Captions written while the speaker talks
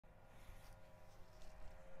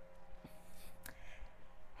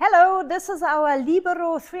this is our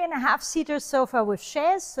Libero 3.5-seater sofa with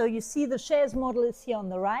chaise. So you see the chaise model is here on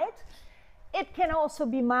the right. It can also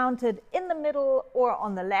be mounted in the middle or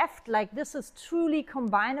on the left. Like, this is truly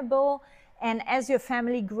combinable. And as your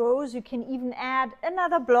family grows, you can even add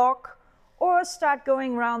another block or start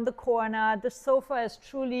going around the corner. The sofa is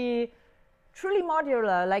truly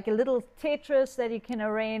modular, like a little Tetris that you can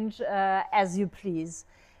arrange as you please.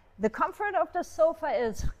 The comfort of the sofa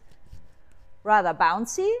is rather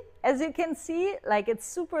bouncy, as you can see, like it's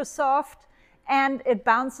super soft, and it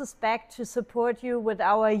bounces back to support you with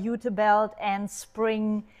our jute belt and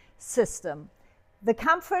spring system. The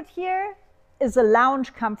comfort here is a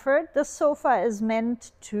lounge comfort. This sofa is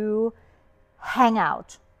meant to hang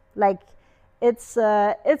out. Like, it's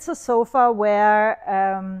a sofa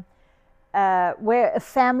where a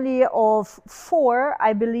family of 4,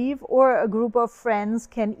 I believe, or a group of friends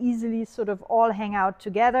can easily sort of all hang out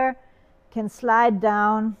together, can slide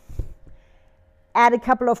down, add a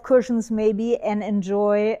couple of cushions maybe, and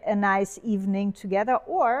enjoy a nice evening together.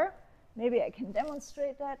 Or maybe I can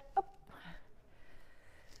demonstrate that. Oh.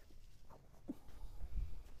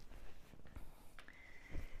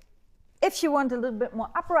 If you want a little bit more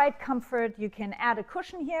upright comfort, you can add a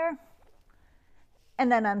cushion here. And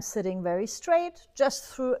then I'm sitting very straight, just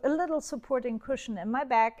through a little supporting cushion in my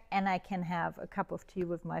back, and I can have a cup of tea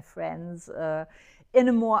with my friends in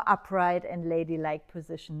a more upright and ladylike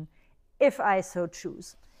position, if I so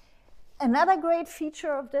choose. Another great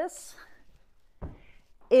feature of this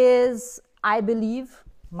is, I believe,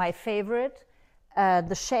 my favorite,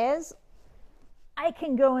 the chaise. I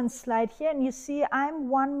can go and slide here, and you see I'm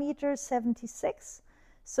 1.76 meters.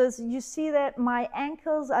 So you see that my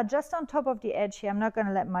ankles are just on top of the edge here. I'm not going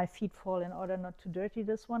to let my feet fall in order not to dirty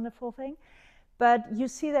this wonderful thing. But you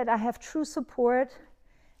see that I have true support,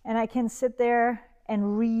 and I can sit there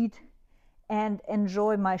and read and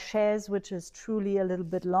enjoy my chaise, which is truly a little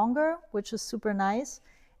bit longer, which is super nice.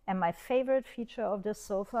 And my favorite feature of this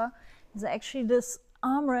sofa is actually this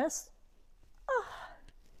armrest,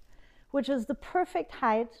 which is the perfect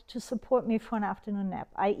height to support me for an afternoon nap.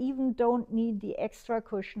 I even don't need the extra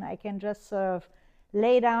cushion. I can just sort of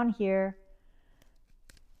lay down here,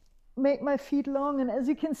 make my feet long, and as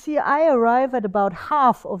you can see, I arrive at about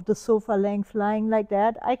half of the sofa length lying like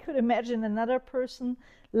that. I could imagine another person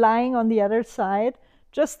lying on the other side,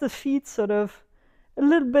 just the feet sort of a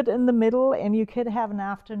little bit in the middle, and you could have an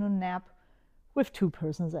afternoon nap with 2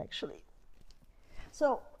 persons actually.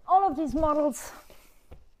 So all of these models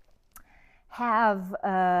have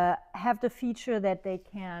the feature that they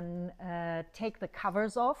can take the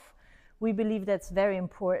covers off. We believe that's very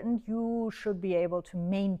important. You should be able to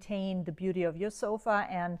maintain the beauty of your sofa,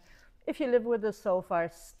 and if you live with a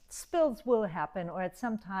sofa, spills will happen, or at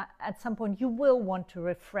some point you will want to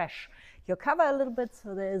refresh your cover a little bit.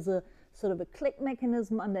 So there is a sort of a click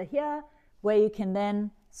mechanism under here where you can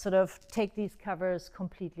then sort of take these covers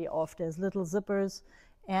completely off. There's little zippers.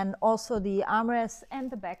 And also the armrests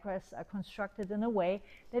and the backrests are constructed in a way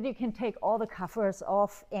that you can take all the covers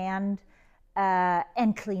off and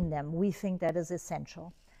clean them. We think that is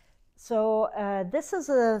essential. So this is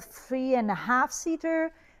a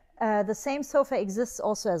 3.5-seater. The same sofa exists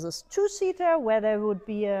also as a 2-seater, where there would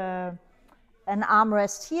be an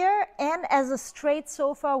armrest here, and as a straight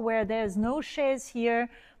sofa where there's no chaise here,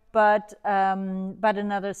 but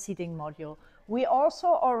another seating module. We also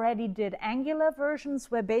already did angular versions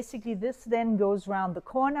where basically this then goes around the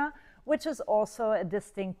corner, which is also a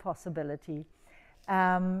distinct possibility.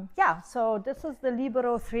 Yeah, so this is the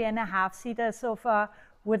Libero 3.5-seater sofa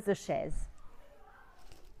with the chaise.